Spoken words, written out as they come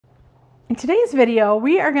In today's video,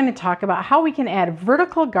 we are going to talk about how we can add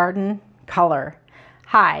vertical garden color.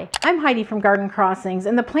 Hi, I'm Heidi from Garden Crossings,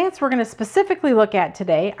 and the plants we're going to specifically look at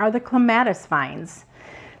today are the clematis vines.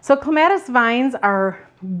 So clematis vines are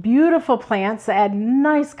beautiful plants that add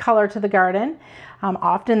nice color to the garden.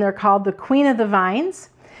 Often they're called the queen of the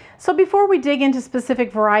vines. So before we dig into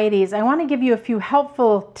specific varieties, I want to give you a few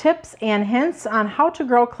helpful tips and hints on how to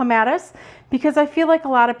grow clematis, because I feel like a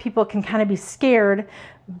lot of people can kind of be scared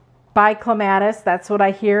by clematis. That's what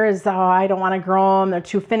I hear is, oh, I don't want to grow them, they're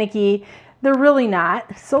too finicky. They're really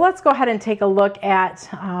not. So let's go ahead and take a look at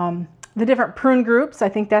the different prune groups. I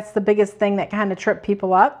think that's the biggest thing that kind of trip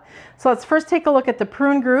people up. So let's first take a look at the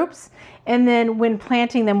prune groups, and then when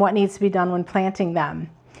planting them, what needs to be done when planting them.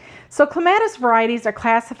 So clematis varieties are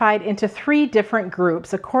classified into 3 different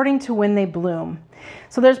groups according to when they bloom.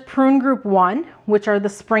 So there's prune group 1, which are the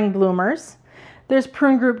spring bloomers. There's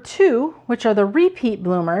prune group 2, which are the repeat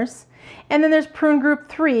bloomers. And then there's prune group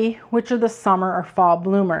 3, which are the summer or fall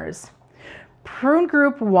bloomers. Prune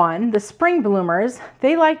group 1, the spring bloomers,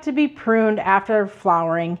 they like to be pruned after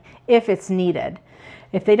flowering if it's needed.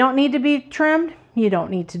 If they don't need to be trimmed, you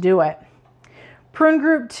don't need to do it. Prune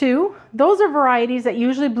group 2, those are varieties that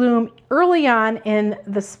usually bloom early on in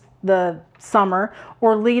the summer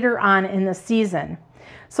or later on in the season.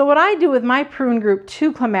 So what I do with my prune group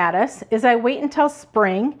 2 clematis is I wait until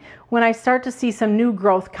spring when I start to see some new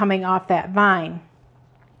growth coming off that vine.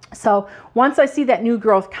 So once I see that new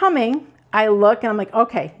growth coming, I look and I'm like,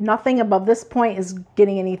 okay, nothing above this point is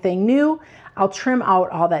getting anything new. I'll trim out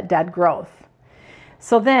all that dead growth.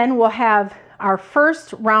 So then we'll have our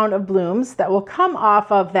first round of blooms that will come off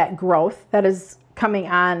of that growth that is coming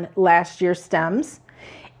on last year's stems.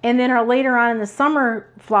 And then our later on in the summer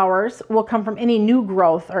flowers will come from any new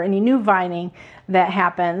growth or any new vining that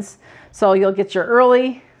happens. So you'll get your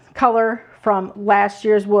early color from last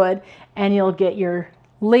year's wood, and you'll get your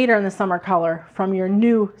later in the summer color from your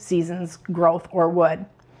new season's growth or wood.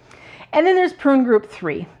 And then there's prune group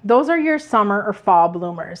 3. Those are your summer or fall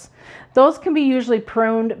bloomers. Those can be usually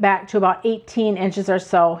pruned back to about 18 inches or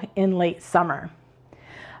so in late summer.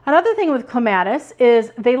 Another thing with clematis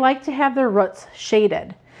is they like to have their roots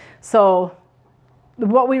shaded. So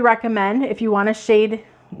what we recommend if you want to shade,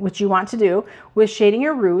 what you want to do with shading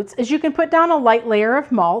your roots, is you can put down a light layer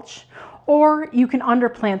of mulch, or you can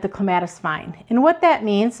underplant the clematis vine. And what that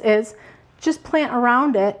means is just plant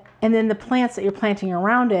around it, and then the plants that you're planting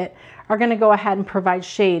around it are going to go ahead and provide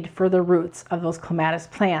shade for the roots of those clematis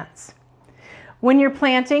plants. When you're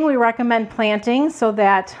planting, we recommend planting so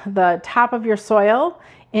that the top of your soil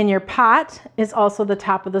in your pot is also the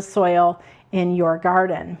top of the soil in your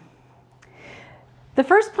garden. The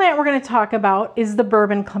first plant we're going to talk about is the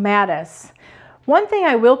Bourbon Clematis. One thing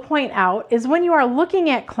I will point out is when you are looking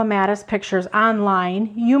at clematis pictures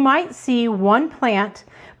online, you might see one plant,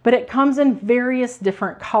 but it comes in various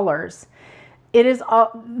different colors. It is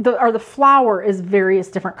the flower is various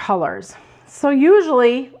different colors. So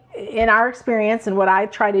usually in our experience, and what I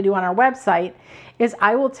try to do on our website, is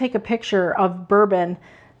I will take a picture of bourbon,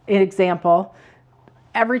 an example,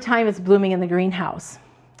 every time it's blooming in the greenhouse.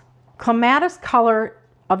 Clematis color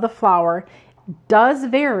of the flower does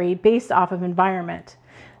vary based off of environment.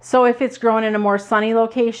 So if it's grown in a more sunny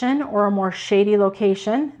location or a more shady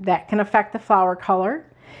location, that can affect the flower color.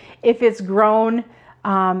 If it's grown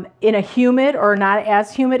in a humid or not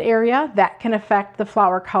as humid area, that can affect the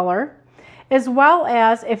flower color, as well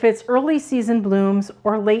as if it's early season blooms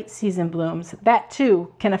or late season blooms, that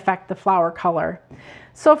too can affect the flower color.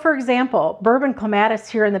 So for example, Bourbon Clematis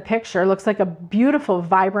here in the picture looks like a beautiful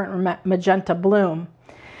vibrant magenta bloom.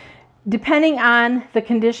 Depending on the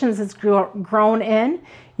conditions it's grown in,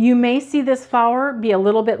 you may see this flower be a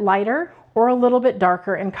little bit lighter or a little bit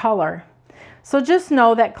darker in color. So just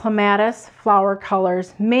know that clematis flower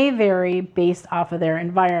colors may vary based off of their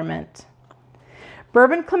environment.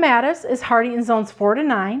 Bourbon Clematis is hardy in zones 4 to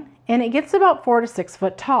 9, and it gets about 4 to 6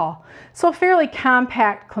 foot tall, so a fairly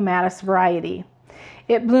compact clematis variety.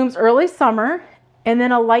 It blooms early summer and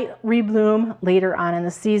then a light rebloom later on in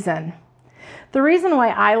the season. The reason why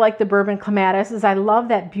I like the Bourbon Clematis is I love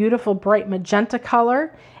that beautiful bright magenta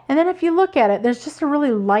color, and then if you look at it, there's just a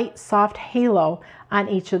really light soft halo on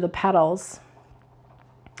each of the petals.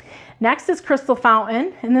 Next is Crystal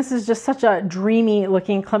Fountain, and this is just such a dreamy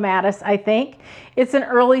looking clematis, I think. It's an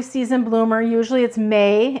early season bloomer. Usually it's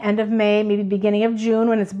May, end of May, maybe beginning of June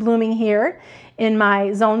when it's blooming here in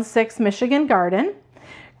my Zone 6 Michigan garden.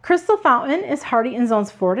 Crystal Fountain is hardy in zones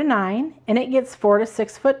 4 to 9, and it gets 4 to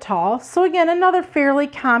 6 foot tall. So again, another fairly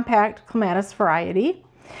compact clematis variety.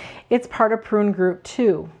 It's part of prune group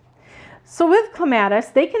 2. So with clematis,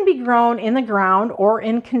 they can be grown in the ground or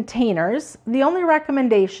in containers. The only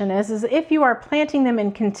recommendation is if you are planting them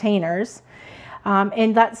in containers,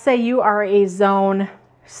 and let's say you are a zone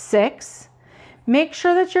 6, make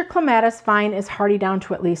sure that your clematis vine is hardy down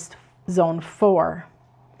to at least zone 4.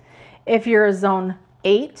 If you're a zone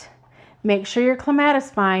 8, make sure your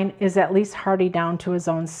clematis vine is at least hardy down to a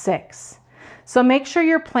zone 6. So make sure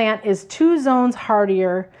your plant is 2 zones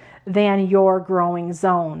hardier than your growing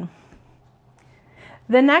zone.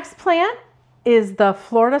 The next plant is the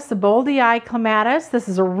Florida Seboldii Clematis. This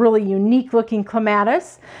is a really unique looking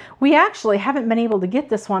clematis. We actually haven't been able to get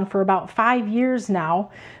this one for about 5 years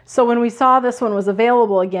now. So when we saw this one was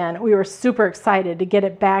available again, we were super excited to get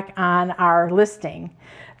it back on our listing.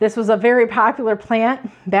 This was a very popular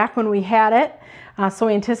plant back when we had it. So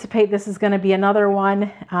we anticipate this is going to be another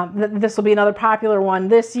one. This will be another popular one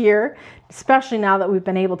this year, especially now that we've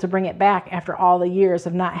been able to bring it back after all the years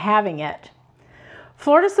of not having it.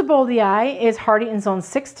 Florida Seboldii is hardy in zone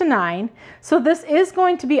 6 to 9, so this is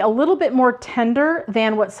going to be a little bit more tender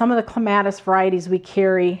than what some of the clematis varieties we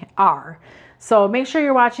carry are. So make sure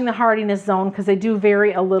you're watching the hardiness zone because they do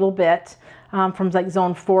vary a little bit from like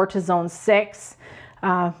zone 4 to zone 6.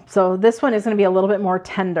 So this one is going to be a little bit more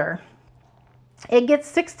tender. It gets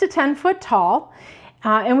 6 to 10 foot tall,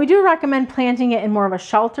 and we do recommend planting it in more of a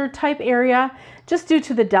sheltered type area just due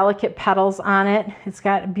to the delicate petals on it. It's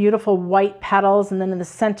got beautiful white petals, and then in the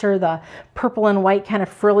center, the purple and white kind of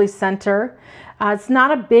frilly center. It's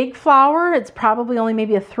not a big flower. It's probably only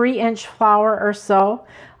maybe a 3-inch flower or so,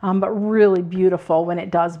 but really beautiful when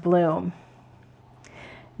it does bloom.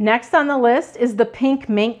 Next on the list is the pink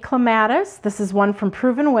Mink Clematis. This is one from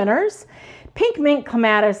Proven Winners. Pink Mink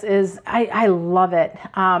Clematis is, I love it.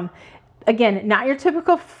 Again, not your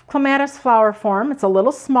typical clematis flower form. It's a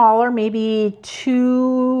little smaller, maybe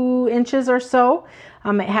 2 inches or so.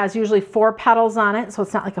 It has usually 4 petals on it, so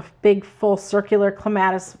it's not like a big full circular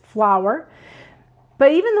clematis flower.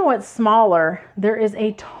 But even though it's smaller, there is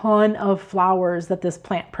a ton of flowers that this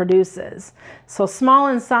plant produces. So small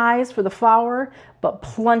in size for the flower, but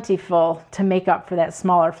plentiful to make up for that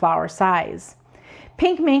smaller flower size.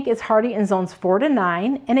 Pink Mink is hardy in zones 4 to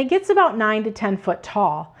 9, and it gets about 9 to 10 foot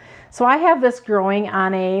tall. So I have this growing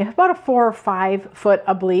on about a 4 or 5 foot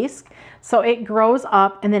obelisk. So it grows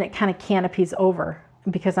up and then it kind of canopies over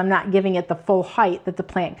because I'm not giving it the full height that the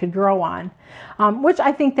plant could grow on, which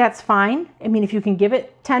I think that's fine. I mean, if you can give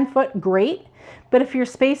it 10 foot, great. But if your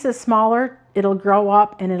space is smaller, it'll grow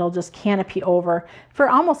up and it'll just canopy over for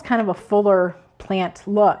almost kind of a fuller plant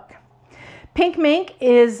look. Pink Mink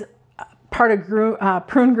is part of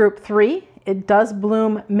prune group 3. It does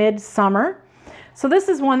bloom mid-summer. So this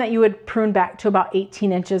is one that you would prune back to about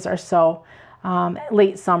 18 inches or so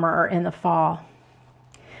late summer or in the fall.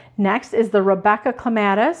 Next is the Rebecca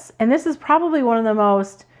Clematis, and this is probably one of the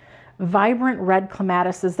most vibrant red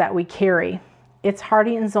clematises that we carry. It's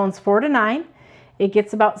hardy in zones 4 to 9. It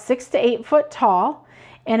gets about 6 to 8 foot tall,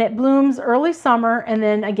 and it blooms early summer and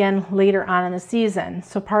then again later on in the season,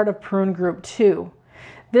 so part of prune group 2.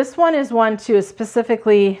 This one is one too, is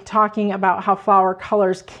specifically talking about how flower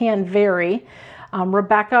colors can vary.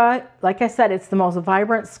 Rebecca, like I said, it's the most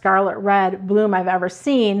vibrant scarlet red bloom I've ever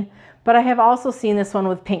seen, but I have also seen this one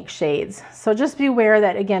with pink shades. So just be aware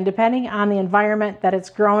that, again, depending on the environment that it's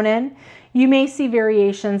grown in, you may see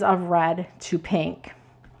variations of red to pink.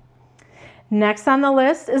 Next on the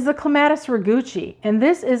list is the Clematis Roguchi, and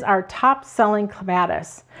this is our top-selling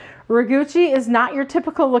clematis. Roguchi is not your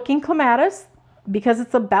typical looking clematis because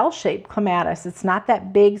it's a bell-shaped clematis. It's not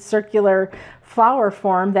that big circular flower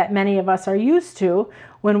form that many of us are used to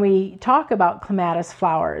when we talk about clematis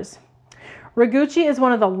flowers. Roguchi is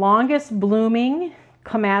one of the longest blooming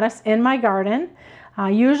clematis in my garden.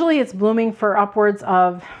 Usually it's blooming for upwards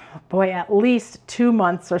of, at least 2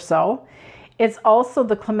 months or so. It's also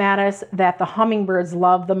the clematis that the hummingbirds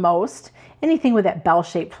love the most. Anything with that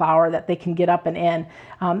bell-shaped flower that they can get up and in.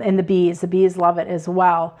 And the bees love it as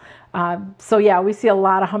well. So yeah, we see a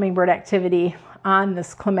lot of hummingbird activity on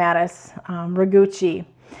this clematis, Roguchi.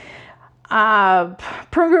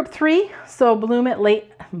 Prune group 3, so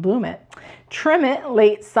trim it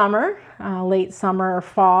late summer or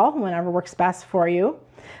fall, whenever works best for you.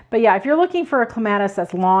 But yeah, if you're looking for a clematis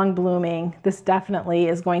that's long blooming, this definitely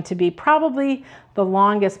is going to be probably the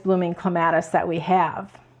longest blooming clematis that we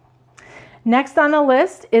have. Next on the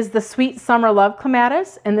list is the Sweet Summer Love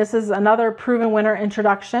Clematis, and this is another Proven Winner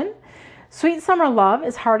introduction. Sweet Summer Love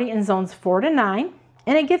is hardy in zones 4 to 9,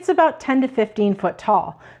 and it gets about 10 to 15 foot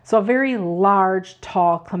tall, so a very large,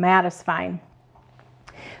 tall clematis vine.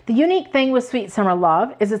 The unique thing with Sweet Summer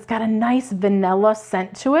Love is it's got a nice vanilla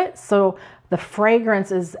scent to it, so The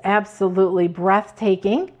fragrance is absolutely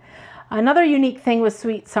breathtaking. Another unique thing with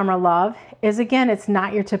Sweet Summer Love is, again, it's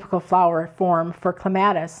not your typical flower form for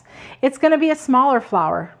clematis. It's going to be a smaller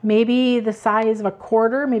flower, maybe the size of a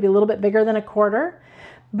quarter, maybe a little bit bigger than a quarter.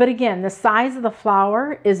 But again, the size of the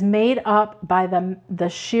flower is made up by the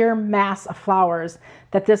sheer mass of flowers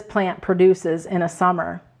that this plant produces in a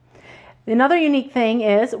summer. Another unique thing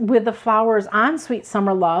is with the flowers on Sweet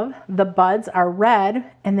Summer Love, the buds are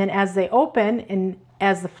red, and then as they open and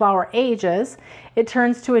as the flower ages, it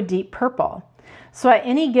turns to a deep purple. So at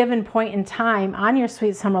any given point in time on your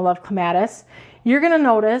Sweet Summer Love clematis, you're going to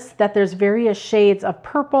notice that there's various shades of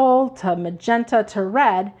purple to magenta to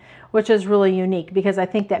red, which is really unique because I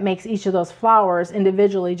think that makes each of those flowers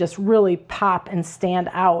individually just really pop and stand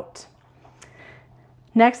out.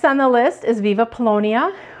 Next on the list is Viva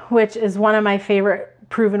Polonia, which is one of my favorite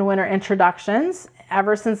proven winner introductions.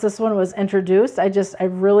 Ever since this one was introduced,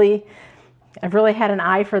 I've really had an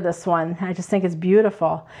eye for this one. I just think it's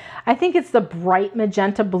beautiful. I think it's the bright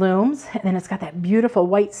magenta blooms, and then it's got that beautiful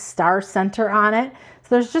white star center on it. So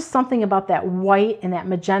there's just something about that white and that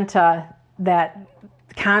magenta that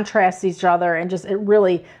contrasts each other, and just it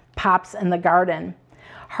really pops in the garden.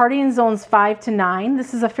 Hardy in zones 5 to 9.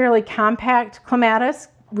 This is a fairly compact clematis,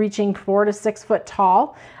 reaching 4 to 6 foot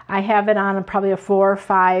tall. I have it on probably a 4 or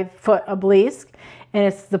 5 foot obelisk, and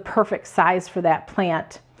it's the perfect size for that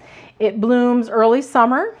plant. It blooms early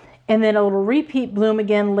summer, and then it'll repeat bloom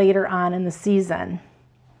again later on in the season.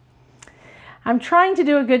 I'm trying to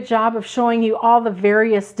do a good job of showing you all the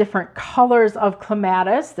various different colors of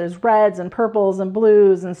clematis. There's reds and purples and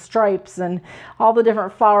blues and stripes and all the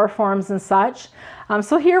different flower forms and such.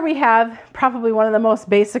 So here we have probably one of the most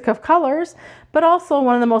basic of colors, but also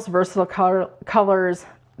one of the most versatile colors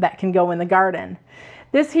that can go in the garden.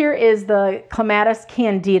 This here is the Clematis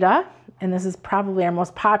Candida, and this is probably our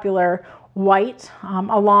most popular white,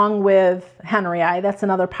 along with Henryi. That's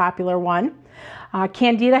another popular one.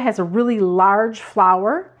 Candida has a really large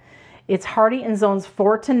flower. It's hardy in zones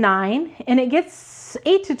 4 to 9, and it gets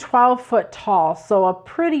 8 to 12 foot tall, so a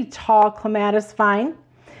pretty tall clematis vine.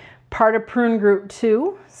 Part of prune group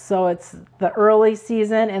 2, so it's the early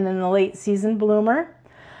season and then the late season bloomer.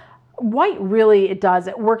 White really, it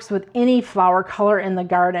works with any flower color in the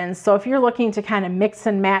garden. So if you're looking to kind of mix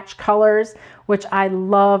and match colors, which I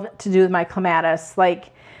love to do with my clematis,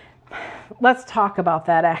 like, let's talk about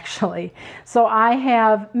that actually. So I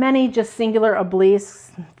have many just singular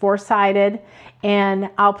obelisks, 4-sided, and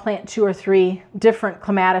I'll plant 2 or 3 different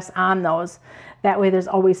clematis on those. That way there's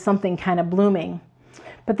always something kind of blooming.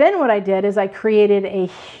 But then what I did is I created a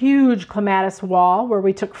huge clematis wall where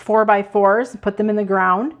we took 4x4s and put them in the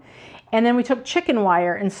ground. And then we took chicken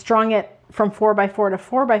wire and strung it from 4x4 to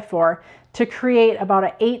 4x4 to create about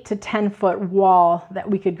an 8 to 10 foot wall that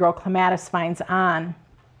we could grow clematis vines on.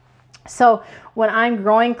 So when I'm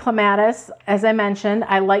growing clematis, as I mentioned,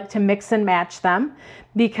 I like to mix and match them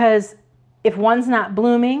because if one's not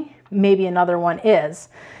blooming, maybe another one is.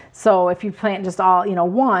 So if you plant just all,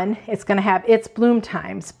 one, it's going to have its bloom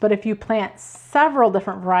times. But if you plant several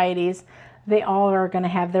different varieties, they all are going to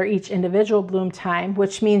have their each individual bloom time,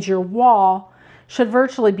 which means your wall should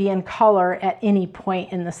virtually be in color at any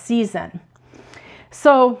point in the season.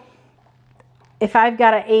 So if I've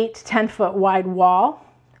got an 8 to 10 foot wide wall,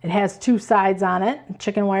 it has 2 sides on it,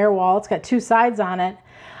 chicken wire wall, it's got 2 sides on it.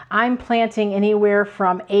 I'm planting anywhere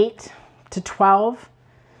from 8 to 12,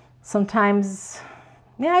 sometimes,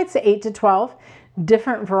 yeah, I'd say 8 to 12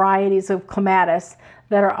 different varieties of clematis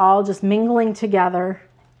that are all just mingling together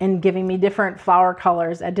and giving me different flower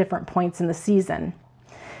colors at different points in the season.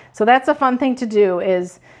 So that's a fun thing to do,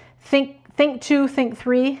 is think 2, think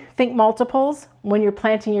 3, think multiples when you're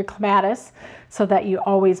planting your clematis so that you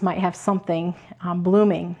always might have something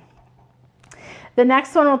blooming. The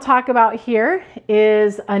next one we'll talk about here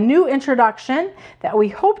is a new introduction that we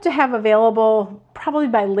hope to have available probably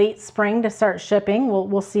by late spring to start shipping.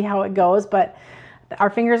 We'll see how it goes, but our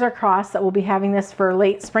fingers are crossed that we'll be having this for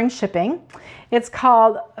late spring shipping. It's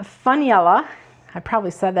called Funyella. I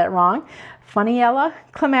probably said that wrong. Funyella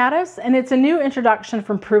Clematis, and it's a new introduction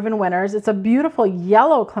from Proven Winners. It's a beautiful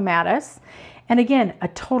yellow clematis, and again, a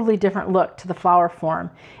totally different look to the flower form.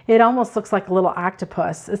 It almost looks like a little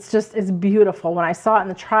octopus. It's beautiful. When I saw it in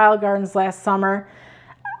the trial gardens last summer,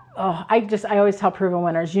 I always tell Proven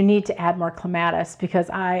Winners, you need to add more clematis because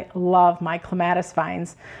I love my clematis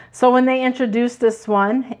vines. So when they introduced this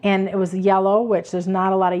one and it was yellow, which there's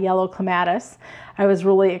not a lot of yellow clematis, I was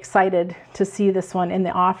really excited to see this one in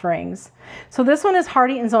the offerings. So this one is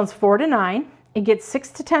hardy in zones 4 to 9. It gets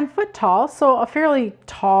 6 to 10 foot tall, so a fairly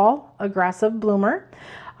tall, aggressive bloomer.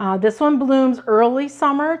 This one blooms early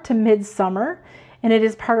summer to midsummer, and it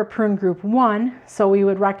is part of prune group 1, so we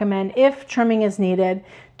would recommend, if trimming is needed,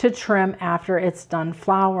 to trim after it's done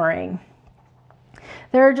flowering.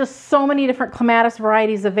 There are just so many different clematis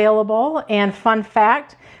varieties available, and fun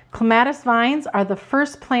fact, clematis vines are the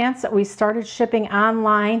first plants that we started shipping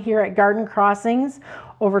online here at Garden Crossings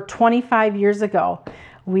over 25 years ago.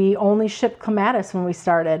 We only shipped clematis when we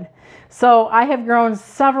started. So I have grown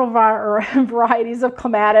several varieties of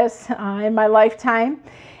clematis in my lifetime,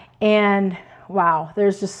 and wow,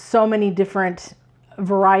 there's just so many different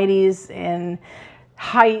varieties and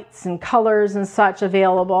heights and colors and such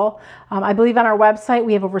available. I believe on our website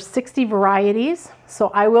we have over 60 varieties, so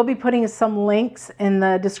I will be putting some links in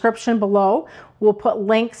the description below. We'll put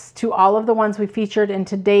links to all of the ones we featured in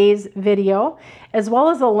today's video, as well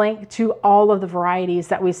as a link to all of the varieties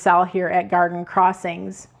that we sell here at Garden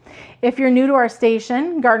Crossings. If you're new to our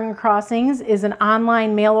station, Garden Crossings is an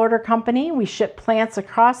online mail order company. We ship plants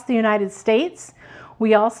across the United States.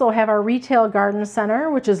 We also have our retail garden center,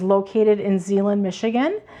 which is located in Zeeland,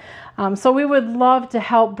 Michigan. So we would love to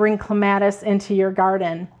help bring clematis into your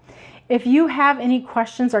garden. If you have any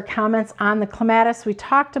questions or comments on the clematis we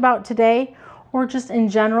talked about today, or just in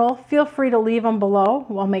general, feel free to leave them below.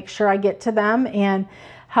 We'll make sure I get to them and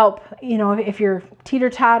help, you know, if you're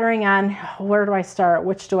teeter-tottering on where do I start,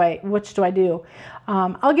 which do I do.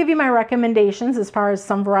 I'll give you my recommendations as far as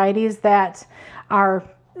some varieties that are,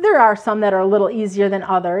 there are some that are a little easier than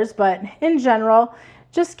others, but in general,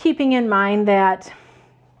 just keeping in mind that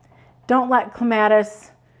don't let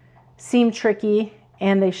clematis seem tricky,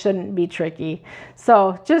 and they shouldn't be tricky.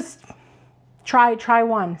 So just try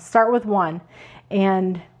one, start with one,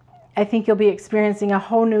 and I think you'll be experiencing a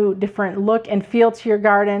whole new different look and feel to your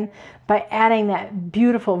garden by adding that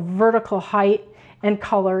beautiful vertical height and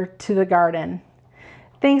color to the garden.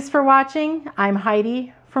 Thanks for watching. I'm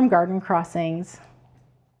Heidi from Garden Crossings.